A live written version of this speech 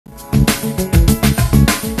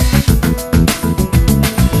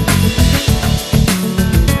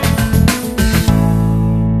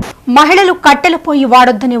మహిళలు కట్టెల పొయ్యి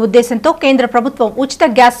వాడొద్దనే ఉద్దేశంతో కేంద్ర ప్రభుత్వం ఉచిత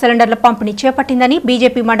గ్యాస్ సిలిండర్ల పంపిణీ చేపట్టిందని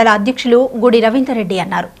బీజేపీ మండల అధ్యక్షులు గుడి రవీందర్ రెడ్డి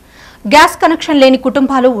అన్నారు. గ్యాస్ కనెక్షన్ లేని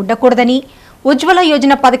కుటుంబాలు ఉండకూడదని ఉజ్వల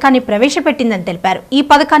యోజన పథకాన్ని ప్రవేశపెట్టిందని తెలిపారు. ఈ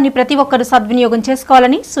పథకాన్ని ప్రతి ఒక్కరూ సద్వినియోగం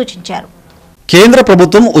చేసుకోవాలని సూచించారు. కేంద్ర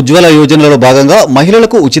ప్రభుత్వం ఉజ్వల యోజనలో భాగంగా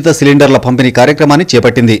మహిళలకు ఉచిత సిలిండర్ల పంపిణీ కార్యక్రమాన్ని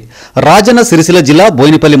చేపట్టింది. రాజన్న సిరిసిల్ల జిల్లా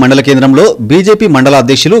బోయినపల్లి మండల కేంద్రంలో బీజేపీ మండల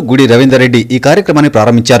అధ్యక్షులు గుడి రవీందర్ రెడ్డి ఈ కార్యక్రమాన్ని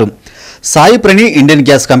ప్రారంభించారు. సాయి ప్రణి ఇండియన్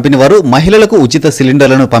గ్యాస్ కంపెనీ వారు మహిళలకు ఉచిత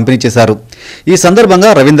సిలిండర్లను పంపిణీ చేశారు. ఈ సందర్భంగా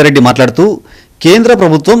రవీందర్ రెడ్డి మాట్లాడుతూ కేంద్ర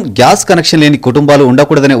ప్రభుత్వం గ్యాస్ కనెక్షన్ లేని కుటుంబాలు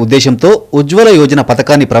ఉండకూడదనే ఉద్దేశంతో ఉజ్వల యోజన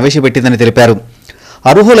పథకాన్ని ప్రవేశపెట్టిందని తెలిపారు.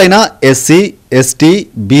 అర్హులైన ఎస్సీ, ఎస్టీ,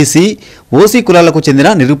 బీసీ, ఓసీ కులాలకు చెందిన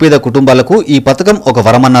నిరుపేద కుటుంబాలకు ఈ పథకం ఒక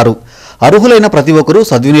వరమన్నారు. అర్హులైన ప్రతి ఒక్కరూ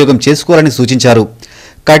సద్వినియోగం చేసుకోవాలని సూచించారు.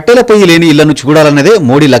 కట్టెల పొయ్యి లేని ఇళ్లను చూడాలన్నదే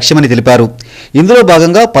మోడీ లక్ష్యమని తెలిపారు. ఇందులో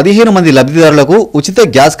భాగంగా 15 మంది లబ్ధిదారులకు ఉచిత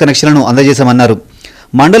గ్యాస్ కనెక్షన్లను అందజేశామన్నారు.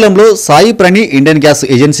 మండలంలో సాయి ప్రణి ఇండియన్ గ్యాస్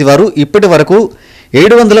ఏజెన్సీ వారు ఇప్పటి వరకు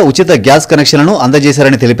 700 ఉచిత గ్యాస్ కనెక్షన్లను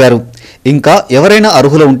అందజేశారని తెలిపారు. ఇంకా ఎవరైనా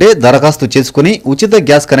అర్హులు ఉంటే దరఖాస్తు చేసుకుని ఉచిత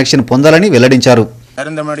గ్యాస్ కనెక్షన్ పొందాలని వెల్లడించారు.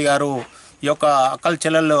 నరేంద్ర మోడీ గారు ఈ యొక్క అక్కల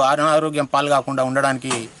చెల్లెళ్ళు అనారోగ్యం పాల్గాకుండా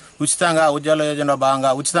ఉండడానికి ఉచితంగా ఉజ్వల యోజనలో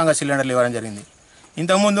భాగంగా ఉచితంగా సిలిండర్లు ఇవ్వడం జరిగింది.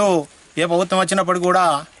 ఇంతకుముందు ఏ ప్రభుత్వం వచ్చినప్పుడు కూడా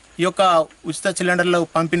ఈ యొక్క ఉచిత సిలిండర్లు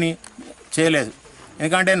పంపిణీ చేయలేదు.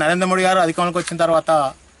 ఎందుకంటే నరేంద్ర మోడీ గారు అధికారంలోకి వచ్చిన తర్వాత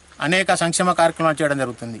అనేక సంక్షేమ కార్యక్రమాలు చేయడం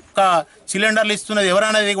జరుగుతుంది. ఒక సిలిండర్లు ఇస్తున్నది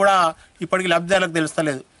ఎవరనేది కూడా ఇప్పటికీ లబ్ధిదారులకు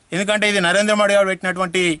తెలుస్తలేదు. ఎందుకంటే ఇది నరేంద్ర మోడీ గారు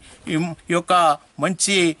పెట్టినటువంటి ఈ యొక్క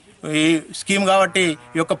మంచి స్కీమ్ కాబట్టి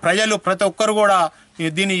ఈ యొక్క ప్రజలు ప్రతి ఒక్కరు కూడా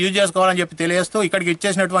దీన్ని యూజ్ చేసుకోవాలని చెప్పి తెలియజేస్తూ ఇక్కడికి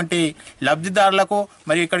ఇచ్చేసినటువంటి లబ్ధిదారులకు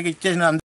మరియు ఇక్కడికి ఇచ్చేసిన